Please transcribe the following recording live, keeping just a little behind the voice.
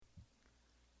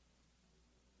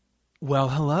Well,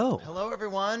 hello. Hello,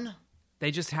 everyone.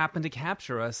 They just happened to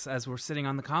capture us as we're sitting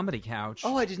on the comedy couch.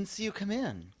 Oh, I didn't see you come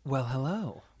in. Well,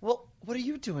 hello. Well, what are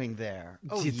you doing there?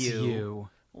 Oh, It's you.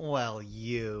 Well,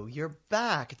 you're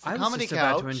back. It's the I was comedy just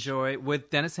couch. about to enjoy with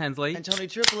Dennis Hensley. And Tony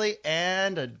Tripoli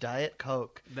and a Diet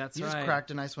Coke. That's you right. just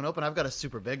cracked a nice one open. I've got a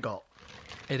super big gulp.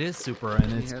 It is super,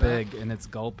 and it's hear big, and it's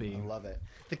gulpy. I love it.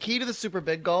 The key to the super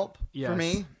big gulp for Yes.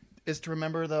 me is to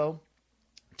remember, though,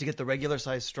 to get the regular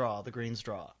size straw, the green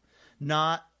straw,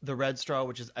 not the red straw,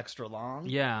 which is extra long.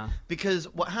 Yeah. Because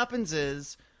what happens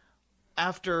is,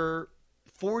 after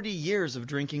 40 years of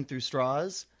drinking through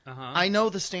straws, I know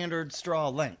the standard straw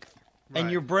length. And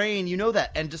Right. your brain, you know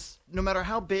that. And just no matter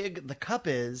how big the cup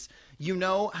is, you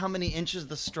know how many inches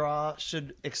the straw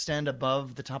should extend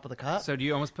above the top of the cup. So do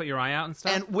you almost put your eye out and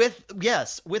stuff? And with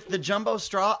the jumbo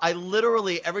straw, I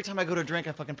literally, every time I go to drink,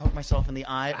 I fucking poke myself in the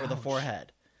eye or the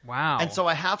forehead. Wow. And so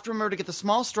I have to remember to get the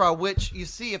small straw, which you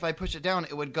see if I push it down,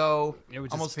 it would go It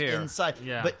would almost disappear. inside.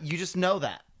 Yeah. But you just know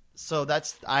that. So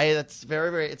that's very,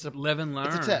 very, it's a Live and learn.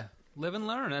 It's a tip. Live and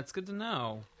learn. That's good to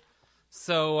know.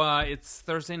 So it's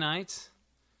Thursday night,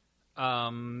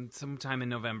 sometime in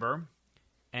November,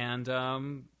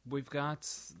 and we've got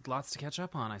lots to catch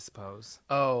up on, I suppose.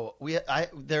 Oh,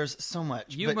 there's so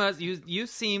much. You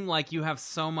seem like you have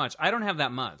so much. I don't have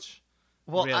that much.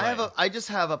 Well, really. I just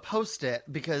have a Post-it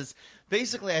because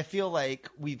basically I feel like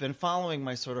we've been following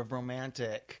my sort of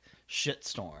romantic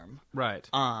shitstorm. Right.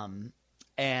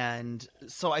 And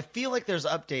so I feel like there's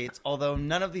updates, although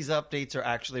none of these updates are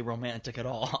actually romantic at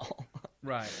all.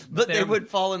 Right. But they they're would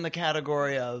fall in the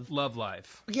category of, love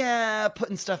life. yeah,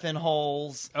 putting stuff in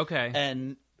holes. Okay.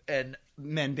 And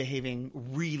men behaving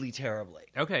really terribly.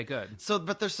 Okay, good. So,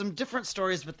 but there's some different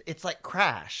stories, but it's like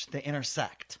Crash. They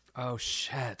intersect. Oh,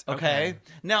 shit. Okay.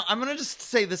 Now, I'm going to just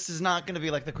say this is not going to be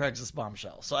like the Craigslist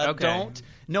bombshell. So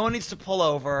no one needs to pull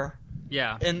over.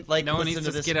 Yeah. And like, no one listen needs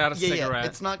to to this. get out a cigarette. Yeah,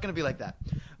 it's not going to be like that.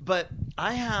 But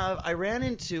I ran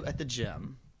into at the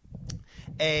gym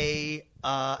a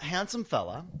handsome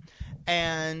fella,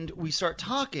 and we start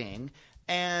talking,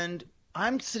 and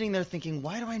I'm sitting there thinking,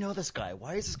 why do I know this guy?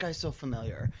 Why is this guy so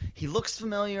familiar? He looks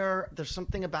familiar. There's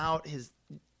something about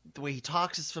the way he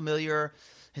talks is familiar.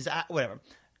 Whatever.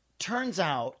 Turns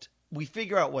out we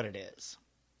figure out what it is.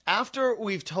 After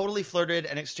we've totally flirted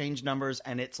and exchanged numbers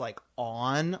and it's like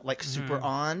on, like super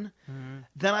on,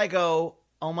 then I go,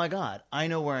 oh my God, I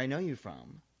know where I know you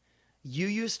from. You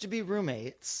used to be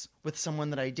roommates with someone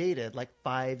that I dated like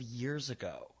 5 years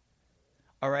ago.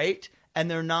 All right? And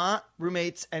they're not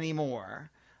roommates anymore.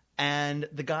 And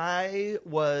the guy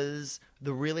was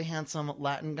the really handsome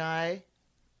Latin guy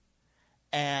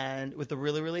and with the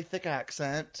really, really thick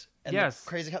accent. And Yes. the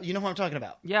crazy, you know who I'm talking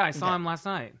about? Yeah, I saw Okay. him last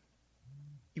night.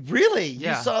 Really?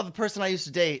 Yeah. You saw the person I used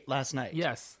to date last night?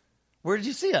 Yes. Where did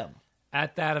you see him?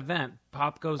 At that event,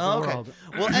 Pop Goes the Oh, okay. World.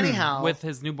 Well, anyhow, With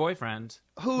his new boyfriend.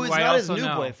 who is I not his also new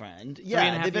know. boyfriend. 3.5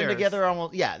 Yeah, they've been years. together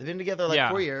almost. Yeah, they've been together like Yeah.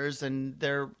 4 years, and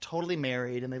they're totally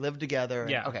married, and they live together.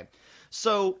 And, Yeah. Okay.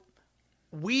 So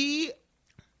we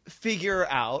figure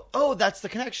out. Oh, that's the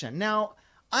connection. Now,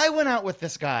 I went out with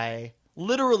this guy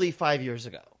literally 5 years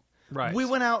ago. Right. We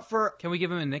went out for. Can we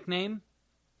give him a nickname?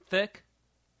 Thick?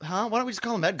 Huh? Why don't we just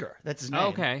call him Edgar? That's his name.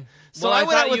 Okay. So Well, I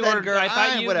went thought out with you were- Edgar. I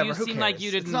thought you, whatever. you Who seemed like cares?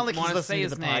 you didn't It's not like want he's to say listening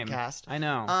his to the name. podcast. I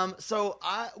know. So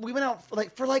we went out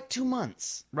for 2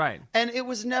 months. Right. And it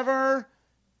was never,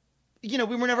 we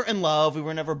were never in love. We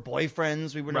were never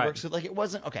boyfriends. We were never, Right. like, it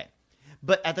wasn't, okay.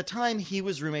 But at the time, he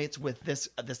was roommates with this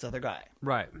other guy.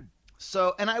 Right.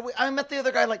 So, and I met the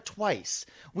other guy like twice.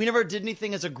 We never did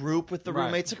anything as a group with the Right.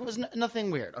 roommates. Like, it was nothing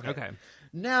weird. Okay.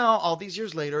 Now, all these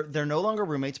years later, they're no longer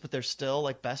roommates, but they're still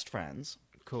like best friends.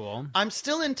 Cool. I'm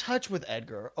still in touch with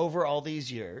Edgar over all these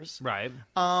years. Right.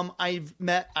 I've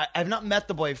not met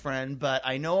the boyfriend, but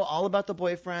I know all about the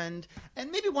boyfriend. And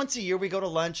maybe once a year we go to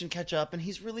lunch and catch up, and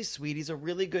he's really sweet. He's a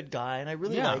really good guy, and I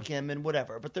really Yeah. like him and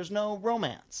whatever, but there's no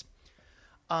romance.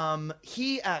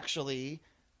 He actually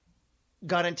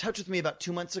got in touch with me about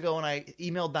 2 months ago, and I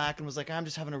emailed back and was like, I'm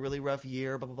just having a really rough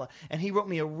year, blah, blah, blah. And he wrote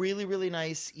me a really, really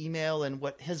nice email in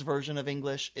what his version of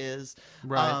English is.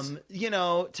 Right.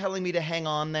 Telling me to hang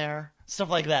on there. Stuff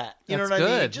like that. You That's know what I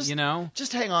mean? good, Just, you know?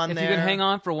 Just hang on If there. you can hang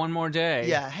on for one more day.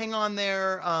 Yeah, hang on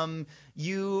there.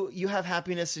 You have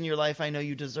happiness in your life I know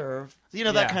you deserve. You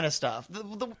know, that Yeah. kind of stuff.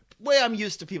 The way I'm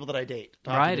used to people that I date.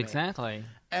 talking Right, to me. exactly.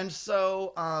 And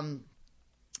so,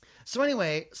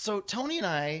 anyway, Tony and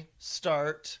I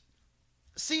start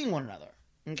seeing one another.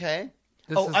 Okay.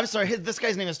 I'm sorry. This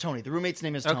guy's name is Tony. The roommate's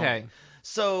name is Tony. Okay.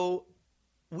 So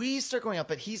we start going up,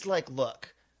 but he's like,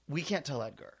 look, we can't tell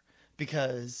Edgar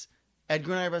because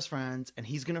Edgar and I are best friends, and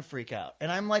he's gonna freak out.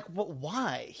 And I'm like, well,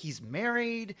 why? He's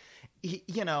married,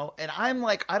 and I'm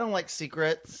like, I don't like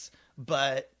secrets,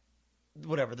 but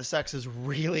whatever. The sex is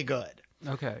really good.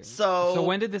 Okay. So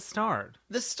when did this start?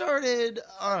 This started,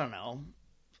 I don't know,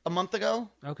 a month ago.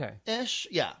 Okay. Ish,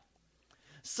 yeah.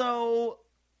 So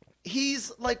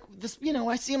he's like this,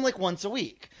 I see him like once a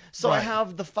week. So I Right.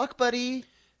 have the fuck buddy.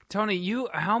 Tony,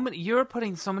 you're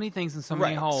putting so many things in so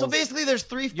many holes. So basically there's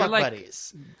three You're fuck like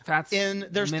buddies. There's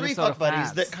Three Minnesota fuck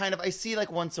buddies fats. that kind of I see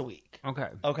like once a week. Okay.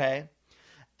 Okay.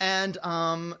 And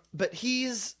but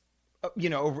he's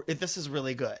this is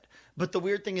really good. But the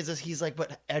weird thing is he's like,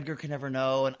 but Edgar can never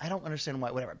know, and I don't understand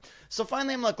why, whatever. So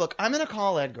finally I'm like, look, I'm gonna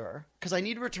call Edgar because I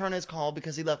need to return his call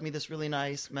because he left me this really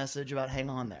nice message about hang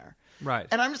on there. Right.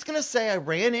 And I'm just gonna say I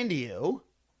ran into you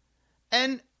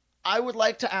and I would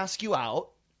like to ask you out.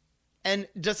 And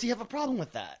does he have a problem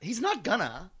with that? He's not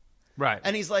gonna. Right.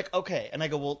 And he's like, okay. And I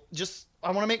go, well, I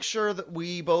want to make sure that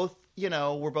we both,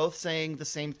 we're both saying the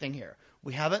same thing here.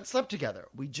 We haven't slept together.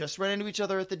 We just ran into each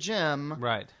other at the gym.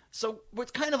 Right. So it's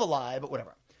kind of a lie, but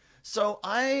whatever. So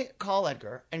I call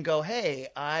Edgar and go, hey,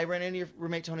 I ran into your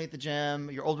roommate Tony at the gym,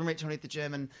 your old roommate Tony at the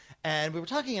gym, and we were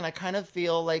talking, and I kind of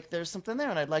feel like there's something there,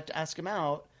 and I'd like to ask him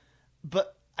out,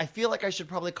 but I feel like I should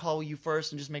probably call you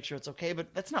first and just make sure it's okay,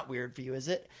 but that's not weird for you, is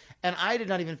it? And I did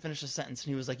not even finish the sentence, and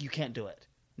he was like, you can't do it.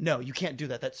 No, you can't do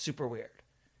that. That's super weird.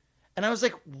 And I was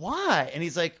like, why? And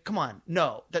he's like, come on.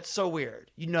 No, that's so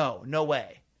weird. No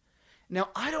way. Now,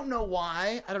 I don't know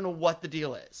why. I don't know what the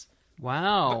deal is.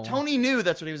 Wow. But Tony knew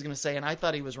that's what he was going to say, and I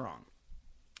thought he was wrong.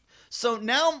 So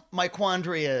now my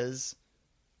quandary is,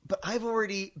 but I've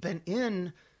already been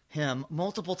in him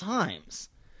multiple times.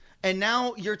 And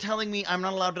now you're telling me I'm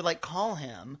not allowed to, call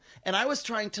him. And I was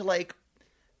trying to,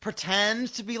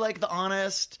 pretend to be, the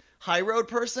honest high road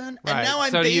person. Right. And now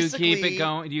I'm so basically... do you keep it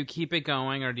going? Do you keep it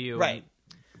going, or do you... Right.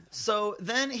 So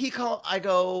then I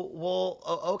go, well,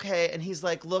 okay. And he's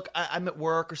like, look, I'm at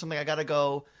work or something. I got to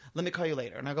go. Let me call you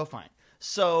later. And I go, fine.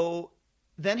 So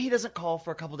then he doesn't call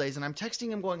for a couple days. And I'm texting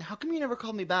him going, how come you never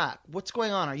called me back? What's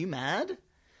going on? Are you mad?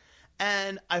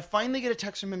 And I finally get a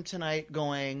text from him tonight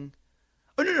going,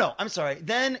 oh, no, I'm sorry.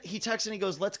 Then he texts and he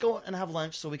goes, let's go and have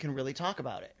lunch so we can really talk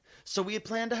about it. So we had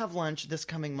planned to have lunch this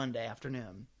coming Monday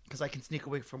afternoon because I can sneak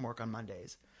away from work on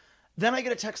Mondays. Then I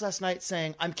get a text last night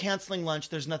saying, I'm canceling lunch.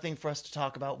 There's nothing for us to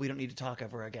talk about. We don't need to talk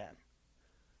ever again.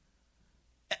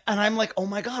 And I'm like, oh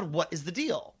my God, what is the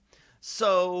deal?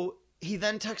 So he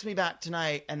then texts me back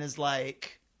tonight and is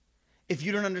like, if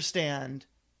you don't understand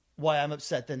why I'm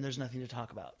upset, then there's nothing to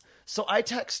talk about. So I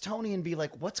text Tony and be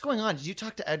like, what's going on? Did you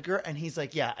talk to Edgar? And he's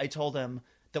like, yeah, I told him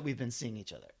that we've been seeing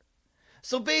each other.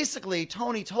 So basically,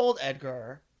 Tony told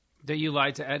Edgar... that you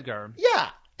lied to Edgar. Yeah,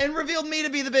 and revealed me to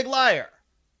be the big liar.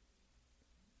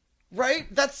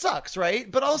 Right? That sucks, right?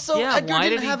 But also, Yeah, Edgar why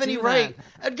didn't did he have any do right.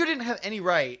 that? Edgar didn't have any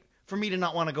right for me to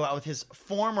not want to go out with his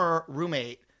former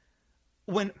roommate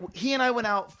when he and I went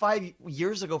out 5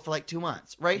 years ago for 2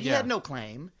 months, right? He Yeah. had no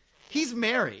claim. He's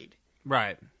married.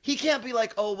 Right. He can't be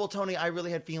like, oh, well, Tony, I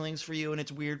really had feelings for you, and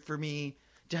it's weird for me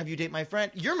to have you date my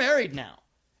friend. You're married now.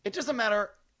 It doesn't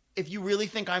matter if you really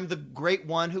think I'm the great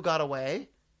one who got away.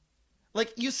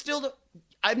 You still...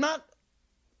 I'm not...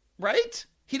 Right?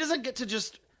 He doesn't get to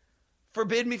just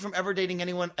forbid me from ever dating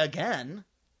anyone again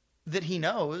that he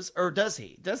knows. Or does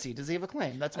he? Does he have a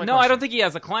claim? That's my No, question. I don't think he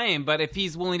has a claim, but if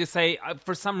he's willing to say,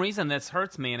 for some reason this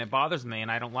hurts me and it bothers me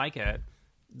and I don't like it,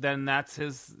 then that's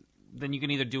his... Then you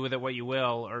can either do with it what you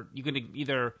will, or you can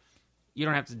either... You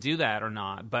don't have to do that or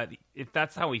not, but if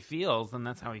that's how he feels, then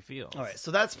that's how he feels. All right, so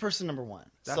that's person number one.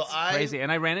 That's crazy. And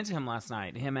I ran into him last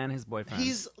night, him and his boyfriend.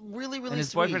 He's really, really and his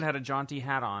sweet. boyfriend had a jaunty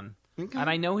hat on. Okay. And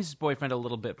I know his boyfriend a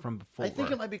little bit from before. I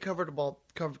think it might be to cover the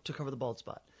bald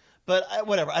spot. But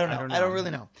whatever. I don't know. I don't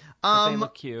really know. But they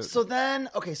look cute. So then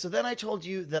I told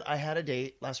you that I had a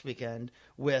date last weekend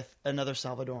with another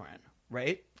Salvadoran,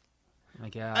 right? I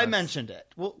guess. I mentioned it.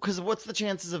 Well, because what's the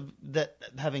chances of that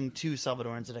having two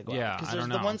Salvadorans that I go out? Yeah, Because I there's don't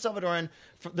the know. one Salvadoran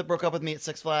that broke up with me at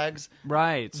Six Flags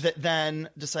Right. that then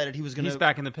decided he was going to... He's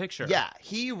back in the picture. Yeah,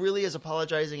 he really is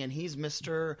apologizing, and he's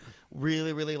Mr.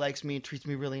 Really, really likes me, treats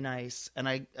me really nice.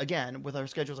 And again, with our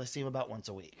schedules, I see him about once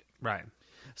a week. Right.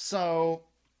 So,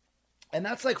 and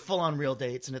that's full-on real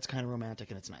dates, and it's kind of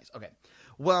romantic, and it's nice. Okay.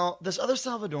 Well, this other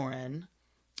Salvadoran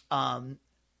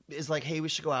is like, hey, we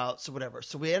should go out, so whatever.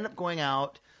 So we ended up going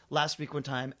out last week one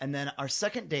time, and then our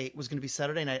second date was going to be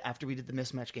Saturday night after we did the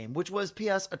mismatch game, which was,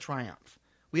 P.S., a triumph.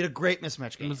 We had a great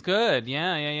mismatch game. It was good.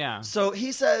 Yeah. So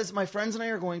he says, my friends and I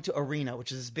are going to Arena,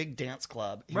 which is this big dance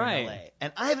club here in LA.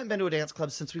 And I haven't been to a dance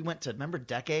club since we went to, remember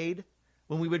Decade?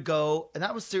 When we would go, and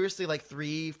that was seriously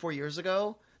 3-4 years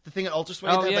ago. the thing at Ultra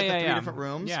Suede Oh, that had yeah, like the yeah, 3 different yeah.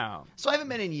 rooms. Yeah. So I haven't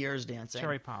been in years dancing.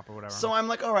 Cherry Pop or whatever. So I'm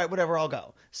like, all right, whatever, I'll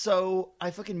go. So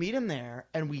I fucking meet him there,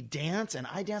 and we dance, and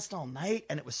I danced all night,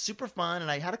 and it was super fun,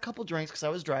 and I had a couple drinks because I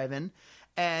was driving,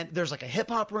 and there's like a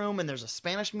hip-hop room, and there's a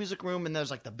Spanish music room, and there's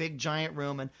like the big giant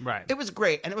room, and Right. it was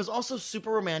great, and it was also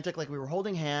super romantic, like we were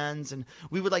holding hands, and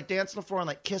we would like dance on the floor and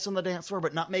like kiss on the dance floor,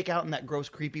 but not make out in that gross,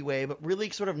 creepy way, but really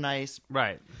sort of nice.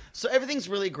 Right. So everything's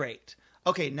really great.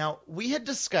 Okay, now we had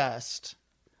discussed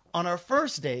on our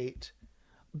first date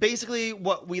basically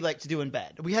what we like to do in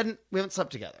bed. We haven't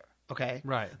slept together, okay?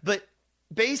 Right. But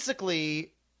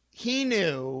basically he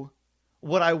knew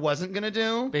what I wasn't going to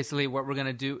do. Basically, what we're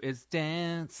gonna do is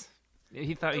dance.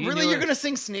 He thought you Really, knew you're it. going to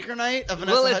sing Sneaker Night, a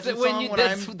Vanessa Hudgens song when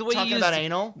that's I'm the way talking you about used,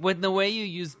 anal? With the way you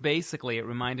used basically, it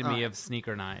reminded me Alright. of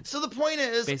Sneaker Night. So the point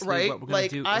is, Basically, right, what we're gonna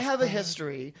like do I is have a dance.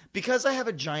 history, because I have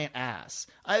a giant ass,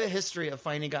 I have a history of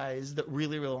finding guys that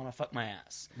really, really want to fuck my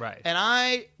ass. Right. And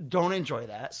I don't enjoy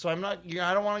that, so I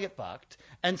don't want to get fucked.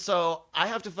 And so I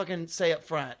have to fucking say up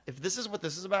front, if this is what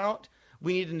this is about,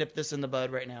 we need to nip this in the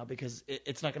bud right now because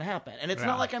it's not going to happen. And it's Yeah.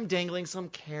 not like I'm dangling some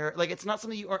carrot. Like, it's not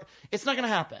something it's not going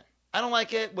to happen. I don't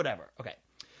like it, whatever. Okay.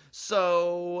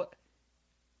 So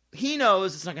he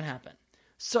knows it's not going to happen.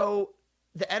 So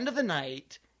the end of the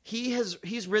night, he's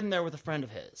ridden there with a friend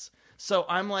of his. So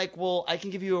I'm like, well, I can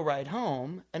give you a ride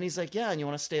home. And he's like, yeah, and you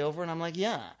want to stay over? And I'm like,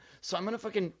 yeah. So I'm going to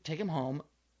fucking take him home,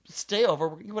 stay over,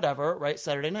 whatever, right?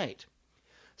 Saturday night.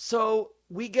 So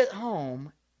we get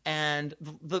home, and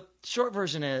the short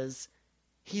version is,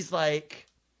 he's like,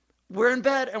 we're in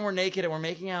bed and we're naked and we're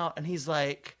making out. And he's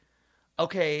like,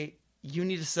 okay, you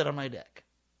need to sit on my dick.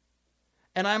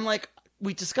 And I'm like,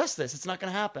 we discussed this. It's not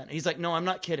going to happen. And he's like, no, I'm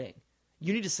not kidding.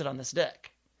 You need to sit on this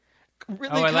dick. Really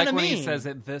Oh, I like kinda when he mean. says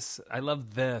it. I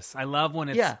love this. I love when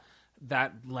it's Yeah.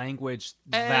 that language.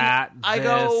 And I this.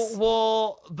 go,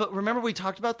 well, but remember we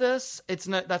talked about this. That's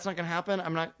not going to happen.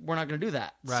 We're not going to do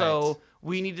that. Right. So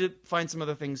we need to find some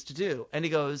other things to do. And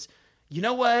he goes, you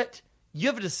know what? You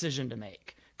have a decision to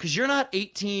make because you're not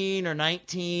 18 or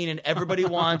 19 and everybody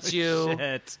wants you.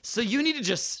 Shit. So you need to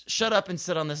just shut up and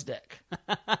sit on this dick.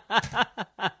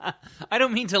 I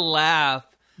don't mean to laugh.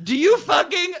 Do you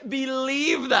fucking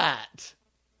believe that?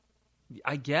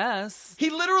 I guess. He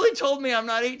literally told me I'm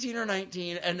not 18 or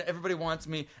 19 and everybody wants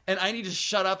me and I need to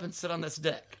shut up and sit on this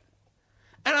dick.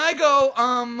 And I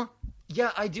go,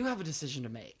 yeah, I do have a decision to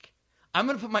make. I'm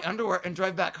going to put my underwear and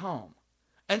drive back home.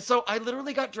 And so I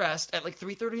literally got dressed at like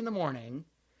 3:30 in the morning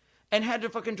and had to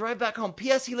fucking drive back home.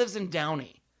 P.S. He lives in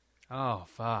Downey. Oh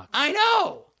fuck. I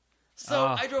know. So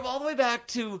Oh. I drove all the way back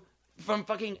from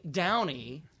fucking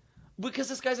Downey because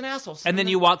this guy's an asshole. So And then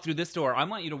you walk through this door. I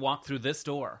want you to walk through this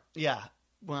door, Yeah.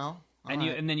 Well.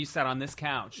 and then you sat on this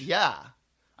couch. Yeah.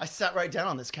 I sat right down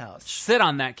on this couch. Sit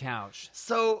on that couch.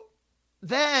 So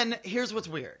then here's what's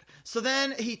weird. So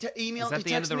then he Is emailed, that he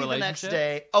the end of texted the me the next relationship?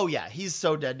 day. Oh yeah, he's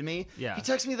so dead to me. Yeah. He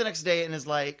texts me the next day and is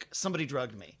like, somebody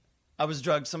drugged me. I was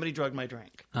drugged. Somebody drugged my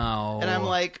drink. Oh. And I'm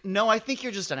like, no, I think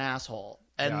you're just an asshole.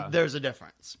 And Yeah. there's a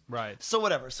difference. right. So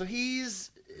whatever. So he's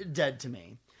dead to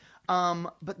me.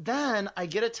 But then I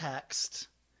get a text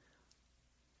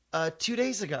 2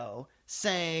 days ago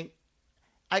saying,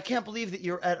 I can't believe that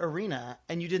you're at Arena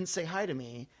and you didn't say hi to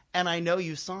me. And I know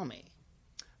you saw me.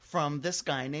 From this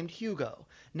guy named Hugo.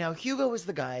 Now, Hugo is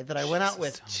the guy that I went out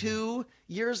with 2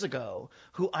 years ago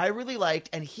who I really liked.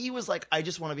 And he was like, I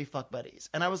just want to be fuck buddies.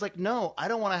 And I was like, no, I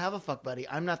don't want to have a fuck buddy.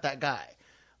 I'm not that guy.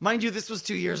 Mind you, this was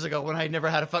 2 years ago when I had never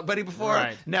had a fuck buddy before.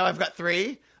 Right. Now I've got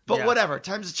 3. But Yeah. whatever.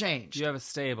 Times have changed. You have a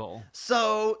stable.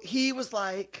 So he was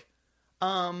like,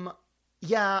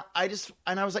 yeah,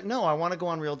 and I was like, no, I want to go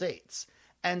on real dates.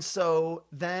 And so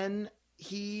then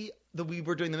we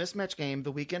were doing the mismatch game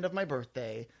the weekend of my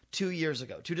birthday 2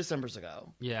 Decembers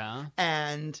ago. Yeah.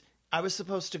 And I was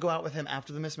supposed to go out with him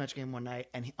after the mismatch game one night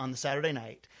and on the Saturday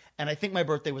night. And I think my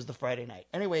birthday was the Friday night.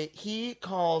 Anyway, he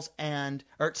calls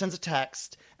or sends a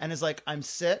text and is like, I'm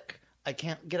sick. I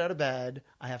can't get out of bed.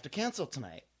 I have to cancel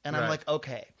tonight. And I'm Right. like,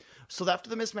 okay. So after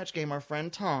the mismatch game, our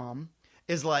friend Tom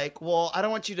is like, well, I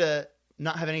don't want you to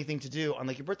not have anything to do on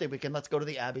like your birthday weekend. Let's go to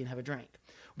the Abbey and have a drink.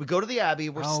 We go to the Abbey.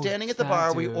 We're Oh, standing at it's the that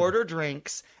bar. We dude. order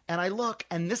drinks. And I look,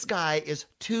 and this guy is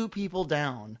 2 people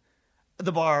down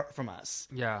the bar from us.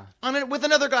 Yeah. With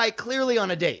another guy clearly on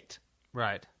a date.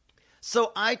 Right.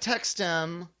 So I text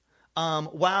him,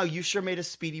 wow, you sure made a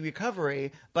speedy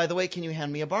recovery. By the way, can you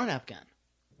hand me a bar napkin?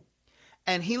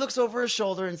 And he looks over his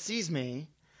shoulder and sees me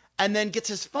and then gets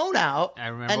his phone out I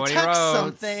remember and what he texts wrote.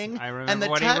 something. I remember and the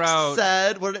what he text wrote.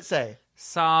 said, what did it say?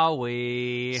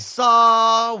 Sorry.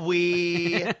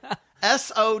 Sawi.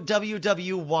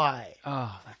 SOWWY.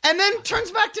 Oh, And then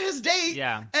turns back to his date.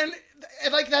 Yeah. And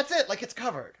And, like, that's it. Like, it's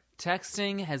covered.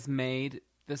 Texting has made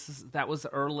that was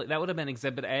early. That would have been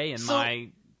Exhibit A in my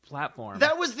platform.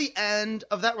 That was the end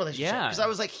of that relationship. Yeah. Because I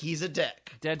was like, he's a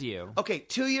dick. Dead to you. Okay,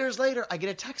 2 years later, I get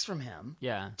a text from him.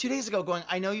 Yeah. 2 days ago going,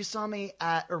 I know you saw me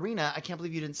at Arena. I can't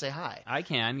believe you didn't say hi. I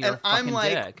can. You're And a fucking I'm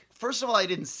like, dick. first of all, I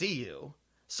didn't see you.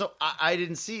 So I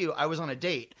didn't see you. I was on a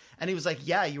date. And he was like,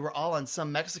 yeah, you were all on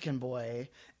some Mexican boy.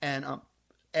 And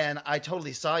I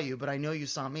totally saw you, but I know you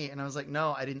saw me. And I was like,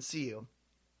 no, I didn't see you.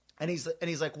 And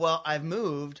he's like, well, I've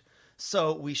moved,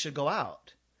 so we should go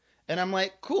out. And I'm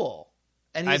like, cool.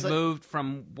 And he's like, moved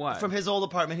from what? from his old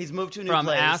apartment. He's moved to a new From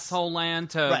place. asshole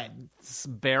land to Right.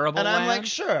 bearable And I'm land? like,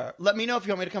 sure. Let me know if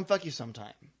you want me to come fuck you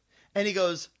sometime. And he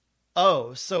goes,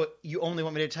 oh, so you only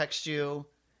want me to text you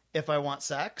if I want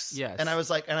sex? Yes. And I was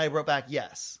like, and I wrote back,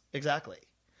 yes, exactly.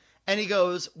 And he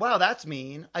goes, wow, that's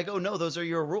mean. I go, no, those are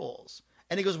your rules.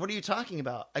 And he goes, what are you talking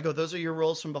about? I go, those are your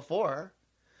rules from before.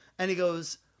 And he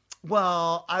goes,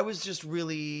 well, I was just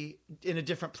really in a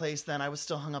different place then. I was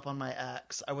still hung up on my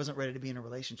ex. I wasn't ready to be in a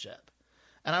relationship.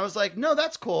 And I was like, no,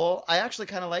 that's cool. I actually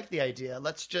kind of like the idea.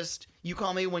 Let's just, you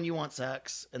call me when you want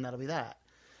sex, and that'll be that.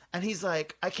 And he's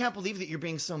like, I can't believe that you're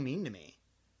being so mean to me.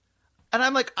 And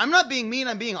I'm like, I'm not being mean.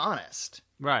 I'm being honest.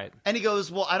 Right. And he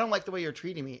goes, well, I don't like the way you're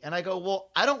treating me. And I go, well,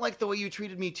 I don't like the way you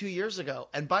treated me 2 years ago.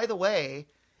 And by the way,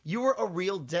 you were a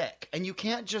real dick. And you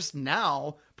can't just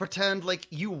now pretend like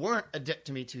you weren't a dick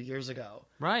to me 2 years ago.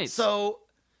 Right. So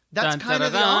that's Dun, kind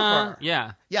of the da-da-da. offer.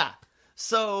 Yeah. Yeah.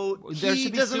 So There he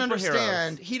should be doesn't superheroes.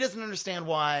 understand. He doesn't understand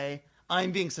why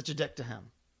I'm being such a dick to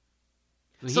him.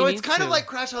 Well, So he it's needs kind to. of like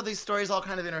Crash, how these stories all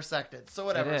kind of intersected. So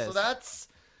whatever. It So is. that's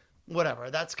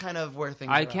whatever. That's kind of where things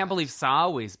I are can't at. believe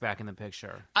Sawi's back in the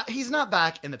picture. He's not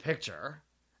back in the picture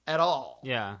at all.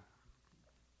 Yeah.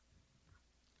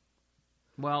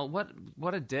 Well,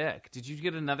 what a dick. Did you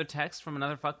get another text from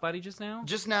another fuck buddy just now?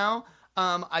 Just now,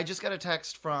 I just got a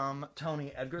text from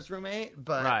Tony, Edgar's roommate,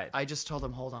 but Right. I just told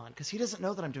him, hold on, because he doesn't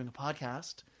know that I'm doing a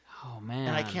podcast, Oh,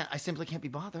 man. and I simply can't be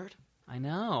bothered. I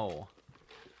know.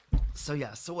 So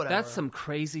yeah, so whatever. That's some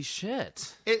crazy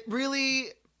shit. It really,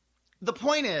 the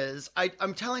point is,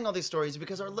 I'm telling all these stories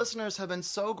because our listeners have been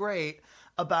so great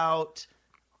about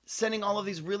sending all of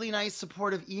these really nice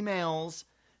supportive emails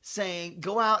saying,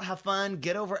 go out, have fun,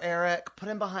 get over Eric, put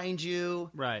him behind you.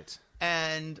 Right.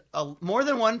 And more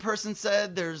than one person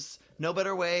said there's no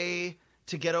better way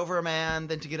to get over a man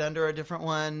than to get under a different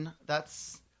one.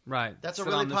 That's Right. a Sit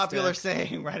really on this popular dick.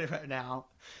 saying right now.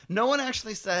 No one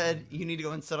actually said you need to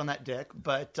go and sit on that dick,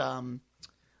 but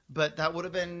that would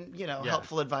have been, Yeah.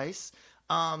 helpful advice.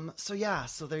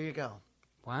 So there you go.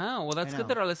 Wow. Well, that's I good know.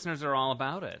 that our listeners are all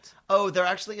about it. Oh, there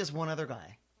actually is one other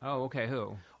guy. Oh, okay.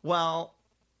 Who? Well,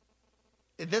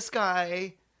 this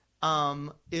guy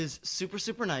is super,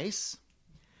 super nice.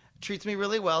 Treats me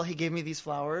really well. He gave me these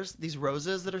flowers, these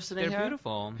roses that are sitting They're here.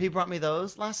 beautiful. He brought me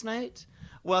those last night.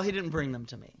 Well, he didn't bring them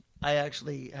to me. I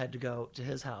actually had to go to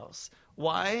his house.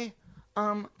 Why?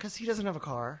 Because he doesn't have a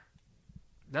car.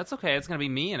 That's okay. It's going to be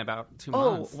me in about 2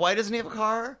 Oh, months. why doesn't he have a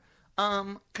car?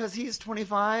 Because he's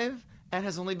 25 and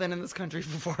has only been in this country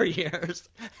for 4 years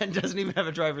and doesn't even have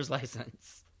a driver's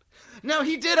license. Now,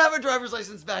 he did have a driver's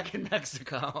license back in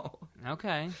Mexico.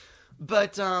 Okay.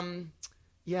 But,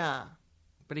 yeah.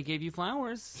 But he gave you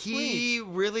flowers. He Sweet.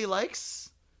 really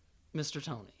likes Mr.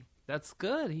 Tony. That's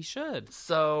good. He should.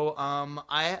 So,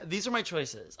 these are my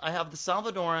choices. I have the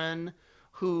Salvadoran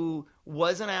who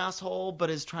was an asshole but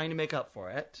is trying to make up for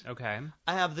it. Okay.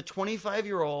 I have the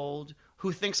 25-year-old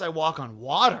who thinks I walk on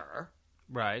water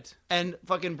Right. and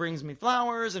fucking brings me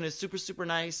flowers and is super, super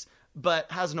nice,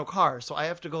 but has no car. So I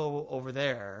have to go over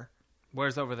there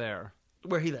Where's over there?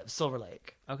 where he lives, Silver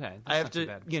Lake. Okay. That's I have not too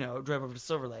to, bad. drive over to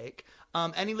Silver Lake.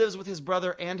 And he lives with his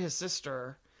brother and his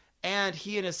sister, and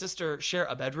he and his sister share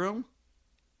a bedroom.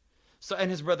 So,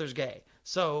 and his brother's gay.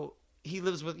 So he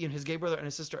lives with, his gay brother and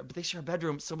his sister, but they share a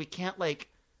bedroom, so we can't,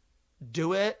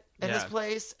 do it at his Yeah.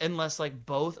 place unless,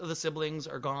 both of the siblings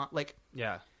are gone.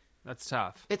 Yeah. That's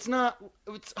tough. It's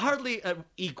hardly an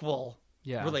equal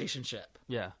Yeah. relationship.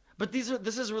 Yeah. But this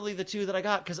is really the two that I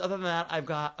got, because other than that, I've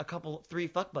got 3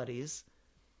 fuck buddies.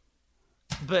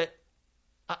 But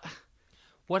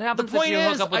What the happens if point you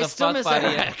is, hook up with I a still fuck miss buddy?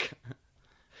 Eric.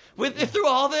 Through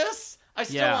all this, I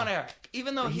still Yeah. want Eric,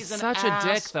 even though He's an such a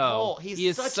dick, though. asshole. He's He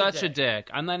is such a dick.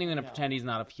 I'm not even going to No. pretend he's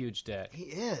not a huge dick. He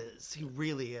is. He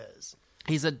really is.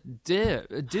 He's a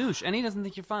douche, and he doesn't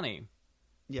think you're funny.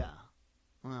 Yeah.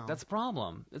 Well, That's a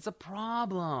problem. It's a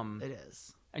problem. it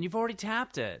is. And you've already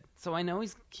tapped it. So I know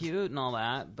he's cute and all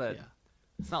that, but Yeah.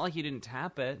 it's not like you didn't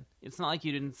tap it. It's not like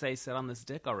you didn't say sit on this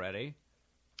dick already.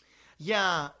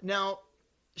 Yeah. Now,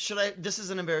 this is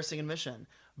an embarrassing admission,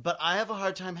 but I have a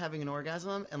hard time having an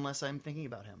orgasm unless I'm thinking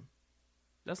about him.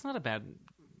 That's not a bad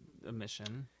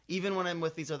admission. Even when I'm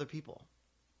with these other people.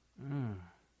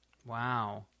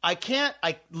 Wow. I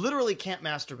literally can't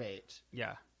masturbate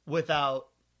Yeah. without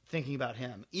thinking about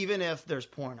him, even if there's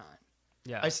porn on.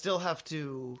 Yeah. I still have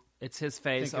to... It's his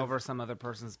face think of- over some other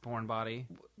person's porn body.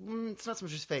 It's not so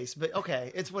much his face, but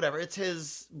okay, it's whatever. It's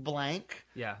his blank.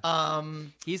 Yeah.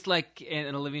 He's like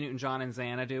in Olivia Newton-John and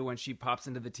Xanadu when she pops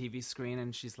into the TV screen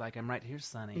and she's like, "I'm right here,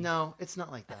 Sonny." No, it's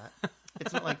not like that.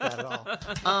 It's not like that at all.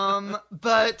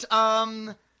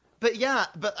 But yeah,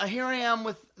 but here I am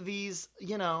with these,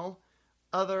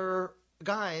 other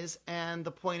guys, and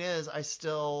the point is, I'm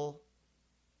still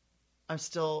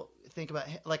think about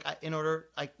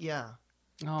yeah.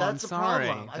 Oh, That's I'm a sorry.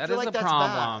 problem. I That feel is like a that's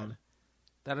problem. bad.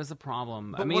 That is a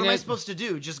problem. But what am I supposed to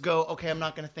do? Just go, okay, I'm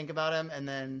not going to think about him, and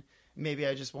then maybe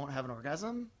I just won't have an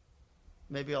orgasm?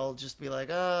 Maybe I'll just be like,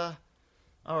 all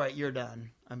right, you're done.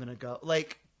 I'm going to go.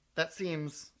 Like, that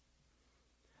seems...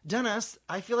 Dennis,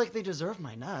 I feel like they deserve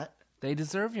my nut. They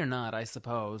deserve your nut, I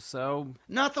suppose. So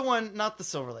Not the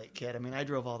Silver Lake kid. I mean, I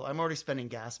drove I'm already spending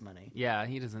gas money. yeah,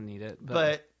 he doesn't need it.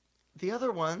 But the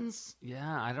other ones...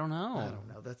 yeah, I don't know. I don't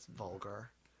know. That's vulgar.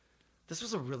 This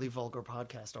was a really vulgar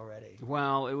podcast already.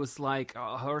 Well, it was like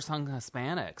Horse Hung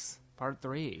Hispanics, Part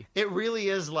 3. It really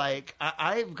is like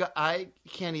I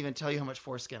can't even tell you how much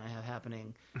foreskin I have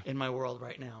happening in my world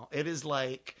right now. It is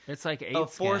like It's like 8 a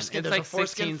foreskin. It's There's like a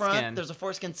foreskin 16 front. skin. There's a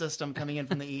foreskin system coming in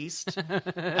from the east.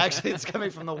 Actually, it's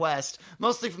coming from the west,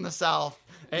 mostly from the south,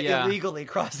 and Yeah. illegally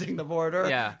crossing the border.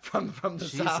 Yeah. from the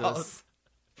Jesus. south.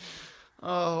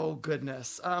 Oh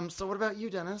goodness. So what about you,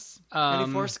 Dennis?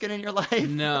 Any foreskin in your life?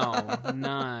 No,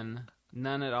 none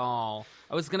at all.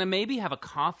 I was gonna maybe have a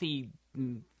coffee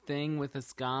thing with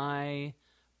this guy,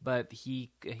 but he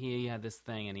had this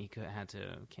thing and he had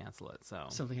to cancel it. So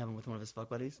Something happened with one of his fuck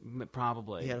buddies.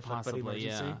 probably, He had a fuck buddy possibly,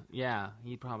 emergency? yeah,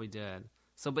 he probably did.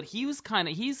 So, but he's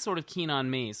sort of keen on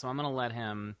me, so I'm gonna let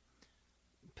him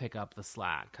pick up the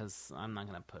slack because I'm not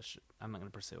gonna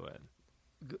pursue it.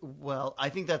 Well, I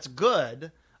think that's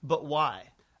good, but why?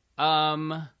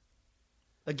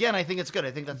 Again, I think it's good.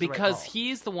 I think that's the right Because call.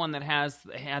 he's the one that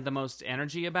had the most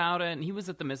energy about it, and he was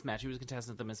at the mismatch. He was a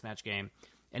contestant at the mismatch game,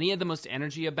 and he had the most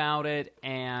energy about it.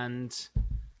 And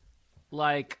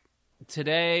like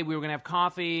today, we were gonna have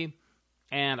coffee,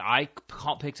 and I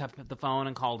picked up the phone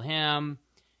and called him,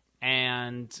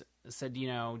 and said, do you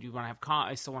want to have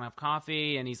I still want to have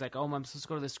coffee? And he's like, oh, I'm supposed to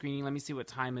go to the screening. Let me see what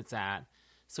time it's at.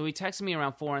 So he texted me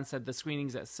around 4 and said the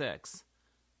screening's at 6.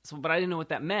 So, but I didn't know what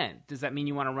that meant. Does that mean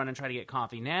you want to run and try to get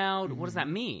coffee now? What does that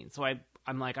mean? So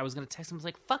I'm like, I was going to text him. I was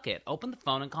like, fuck it. Open the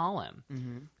phone and call him.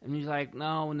 Mm-hmm. And he's like,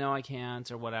 no, I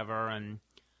can't or whatever. And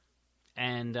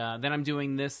then I'm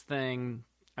doing this thing.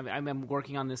 I'm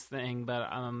working on this thing, but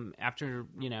after,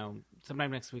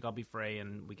 sometime next week I'll be free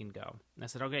and we can go. And I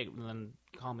said, okay, then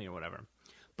call me or whatever.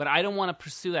 But I don't want to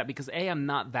pursue that because A, I'm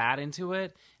not that into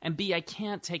it, and B, I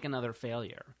can't take another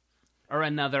failure or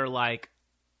another I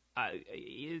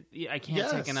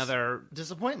can't take another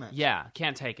disappointment. Yeah,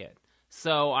 can't take it.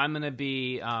 So I'm gonna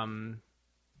be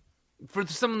for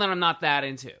someone that I'm not that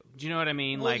into. Do you know what I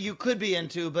mean? Well, you could be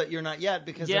into, but you're not yet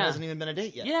because there hasn't even been a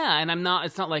date yet. Yeah, and I'm not.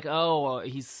 It's not like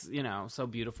he's so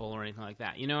beautiful or anything like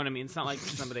that. You know what I mean? It's not like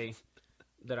somebody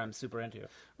that I'm super into.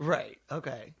 Right.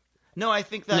 Okay. No, I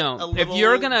think that a little if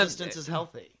you're gonna, distance is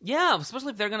healthy. Yeah,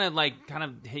 especially if they're gonna kind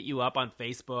of hit you up on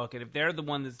Facebook, and if they're the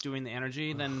one that's doing the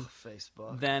energy, then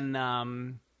Facebook. Then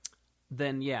I'm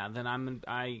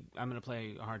gonna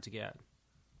play hard to get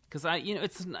because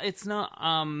it's not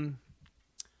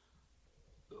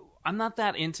I'm not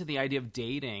that into the idea of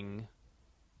dating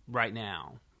right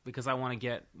now because I want to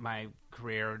get my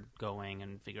career going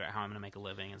and figure out how I'm going to make a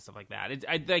living and stuff like that.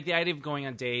 I like the idea of going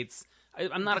on dates.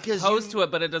 I'm not opposed to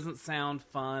it, but it doesn't sound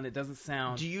fun. It doesn't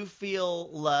sound... Do you feel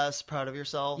less proud of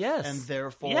yourself? Yes. And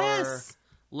therefore... Yes.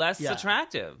 Less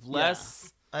attractive.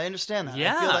 Less... Yeah. I understand that.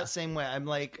 Yeah. I feel that same way. I'm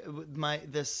like,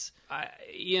 I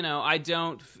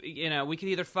don't... we can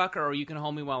either fuck her or you can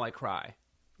hold me while I cry.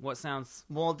 What sounds...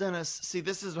 Well, Dennis, see,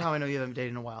 this is how I know you haven't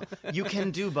dated in a while. You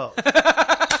can do both.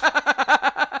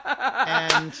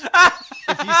 And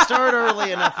if you start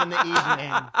early enough in the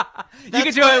evening... You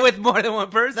can do it with more than one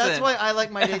person. That's why I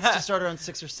like my dates to start around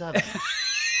 6 or 7.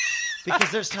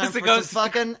 Because there's time for some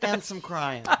fucking and some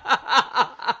crying.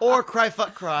 Or cry,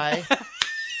 fuck, cry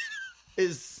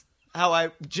is how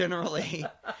I generally...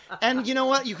 And you know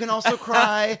what? You can also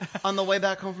cry on the way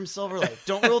back home from Silver Lake.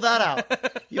 Don't rule that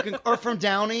out. You can, or from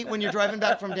Downey, when you're driving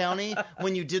back from Downey,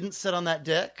 when you didn't sit on that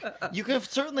dick. You can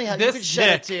certainly have... You could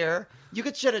shed a tear. You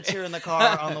could shed a tear in the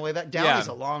car on the way back. Downey's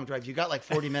a long drive. You got like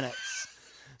 40 minutes.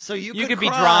 So you could be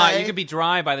cry, dry. You could be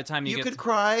dry by the time you You get. could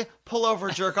cry, pull over,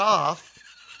 jerk off,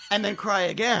 and then cry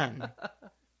again.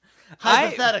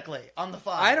 Hypothetically, on the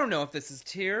fire. I don't know if this is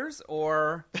tears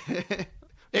or it could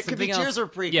be something tears else. or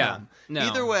pre-cum. Yeah, no.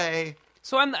 Either way.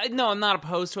 So I'm not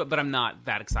opposed to it, but I'm not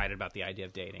that excited about the idea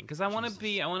of dating because I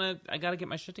got to get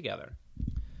my shit together.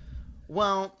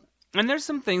 Well, and there's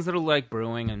some things that are like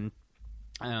brewing,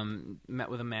 and met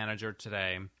with a manager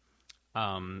today,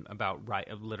 about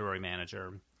a literary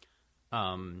manager.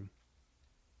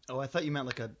 I thought you meant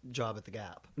like a job at the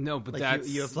Gap. No, but like that's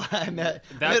you apply. I met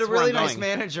that's a where really I'm nice going.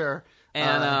 manager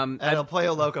And at El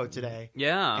Pollo Loco today.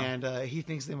 Yeah, and he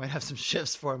thinks they might have some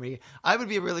shifts for me. I would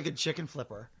be a really good chicken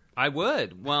flipper. I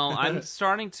would. Well, I'm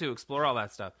starting to explore all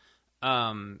that stuff.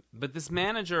 But this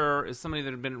manager is somebody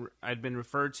that I'd been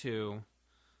referred to.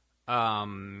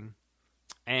 And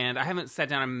I haven't sat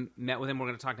down and met with him. We're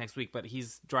going to talk next week, but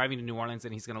he's driving to New Orleans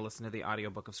and he's going to listen to the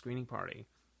audiobook of Screening Party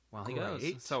while he goes.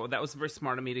 So that was very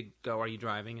smart of me to go, are you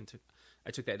driving? And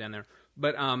I took that down there.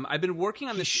 But I've been working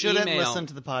on this shouldn't email. listen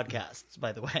to the podcasts,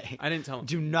 by the way. I didn't tell him.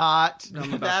 Do not. Tell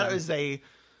him about That them. is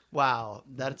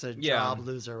that's a job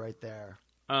loser right there.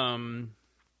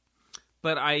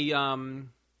 But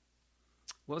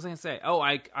what was I going to say? Oh,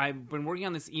 I've been working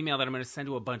on this email that I'm going to send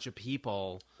to a bunch of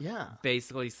people. Yeah.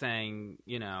 Basically saying,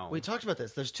 We talked about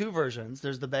this. There's two versions.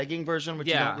 There's the begging version, which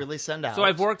you don't really send out. So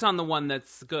I've worked on the one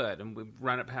that's good, and we've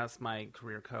run it past my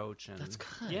career coach. And that's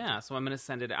good. Yeah, so I'm going to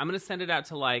send it. I'm going to send it out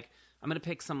to I'm going to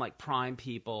pick some prime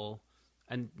people,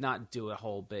 and not do a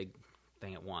whole big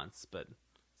thing at once, but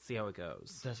see how it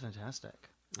goes. That's fantastic.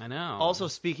 I know. Also,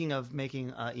 speaking of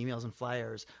making emails and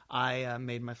flyers, I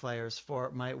made my flyers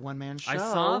for my one-man show. I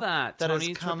saw that. That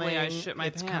Tony is coming. I shit my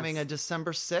it's pants. coming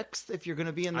December 6th. If you're going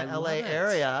to be in the I LA love it.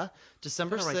 area,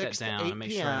 December I'm gonna write 6th, that down 8 and make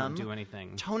p.m. sure I don't do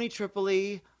anything. Tony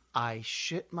Tripoli, I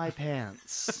shit my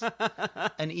pants.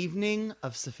 An evening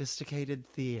of sophisticated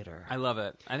theater. I love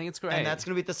it. I think it's great. And that's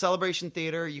going to be at the Celebration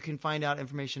Theater. You can find out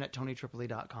information at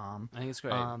tonytripoli.com. I think it's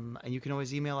great. And you can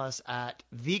always email us at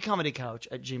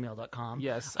thecomedycouch@gmail.com.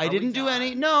 Yes. I didn't do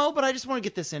any. No, but I just want to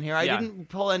get this in here. I Yeah. didn't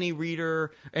pull any viewer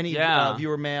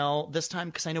mail this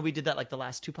time because I know we did that the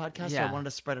last two podcasts. So I wanted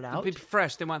to spread it out. Be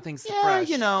fresh. They want things Yeah, fresh.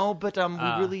 but we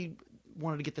really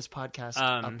wanted to get this podcast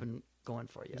up and going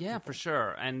for you. Yeah, for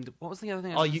sure. And what was the other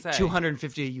thing I Oh, was you going to say?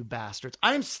 250 of you bastards.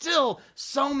 I'm still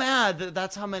so mad that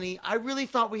that's how many. I really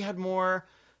thought we had more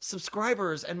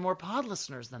subscribers and more pod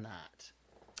listeners than that.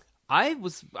 I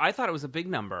thought it was a big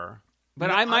number. But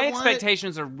No, my I wanted-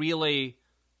 expectations are really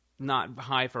not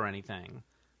high for anything.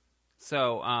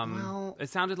 So it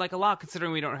sounded like a lot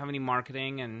considering we don't have any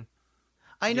marketing and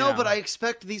I know, Yeah. but I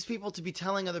expect these people to be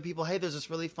telling other people, hey, there's this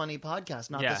really funny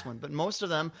podcast, not Yeah. this one. But most of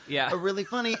them Yeah. are really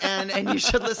funny, and you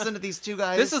should listen to these two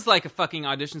guys. this is like a fucking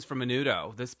auditions for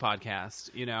Menudo, this podcast,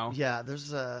 Yeah, there's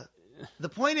the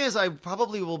point is I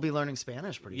probably will be learning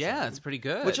Spanish pretty soon. Yeah, it's pretty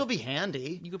good. Which will be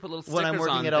handy. You could put little when I'm stickers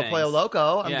working on at El things. Pollo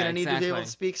Loco, I'm Yeah, going to need to be able exactly.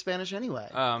 to speak Spanish anyway.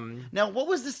 Um, now, what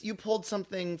was this? You pulled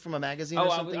something from a magazine or I'm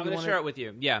something? going to wanted- share it with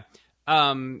you. Yeah.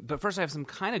 But first I have some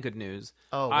kind of good news.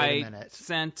 Oh, wait I a minute.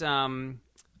 sent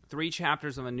 3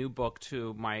 chapters of a new book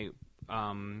to my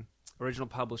original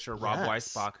publisher, Rob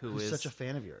Yes, Weisbach, who's is such a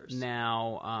fan of yours.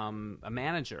 now a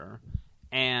manager,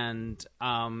 and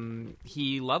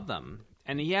he loved them.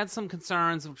 And he had some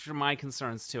concerns, which are my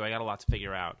concerns too. I got a lot to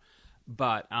figure out.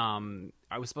 But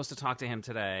I was supposed to talk to him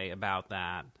today about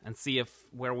that and see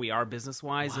where we are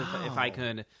business-wise, if I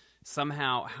could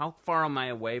somehow, how far am I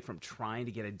away from trying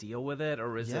to get a deal with it,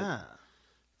 or is it?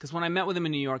 Because when I met with him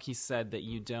in New York, he said that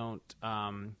you don't,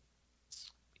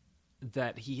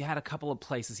 that he had a couple of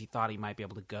places he thought he might be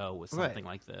able to go with something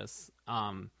like this.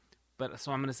 But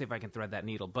so I'm going to see if I can thread that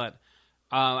needle. But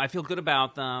I feel good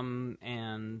about them,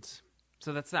 and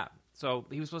so that's that. So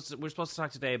we're supposed to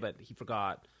talk today, but he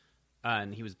forgot,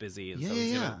 and he was busy, and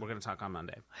we're going to talk on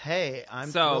Monday. Hey, I'm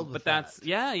thrilled with that. That's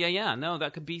yeah. No,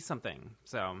 that could be something.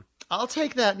 So I'll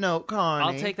take that note, Connie.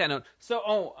 I'll take that note.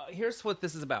 So, here's what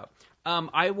this is about. I'm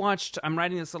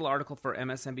writing this little article for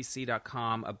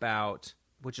MSNBC.com about,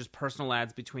 which is personal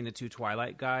ads between the two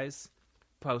Twilight guys.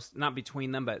 Not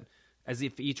between them, but as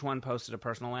if each one posted a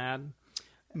personal ad.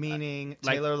 Meaning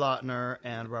Taylor Lautner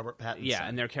and Robert Pattinson. Yeah,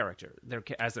 and their characters.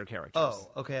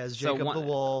 Oh, okay, as Jacob the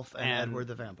Wolf and Edward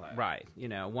the Vampire. Right.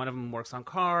 One of them works on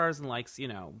cars and likes,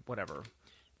 whatever.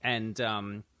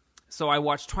 And so I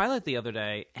watched Twilight the other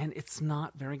day, and it's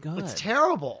not very good. It's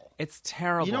terrible. It's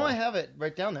terrible. You know, I have it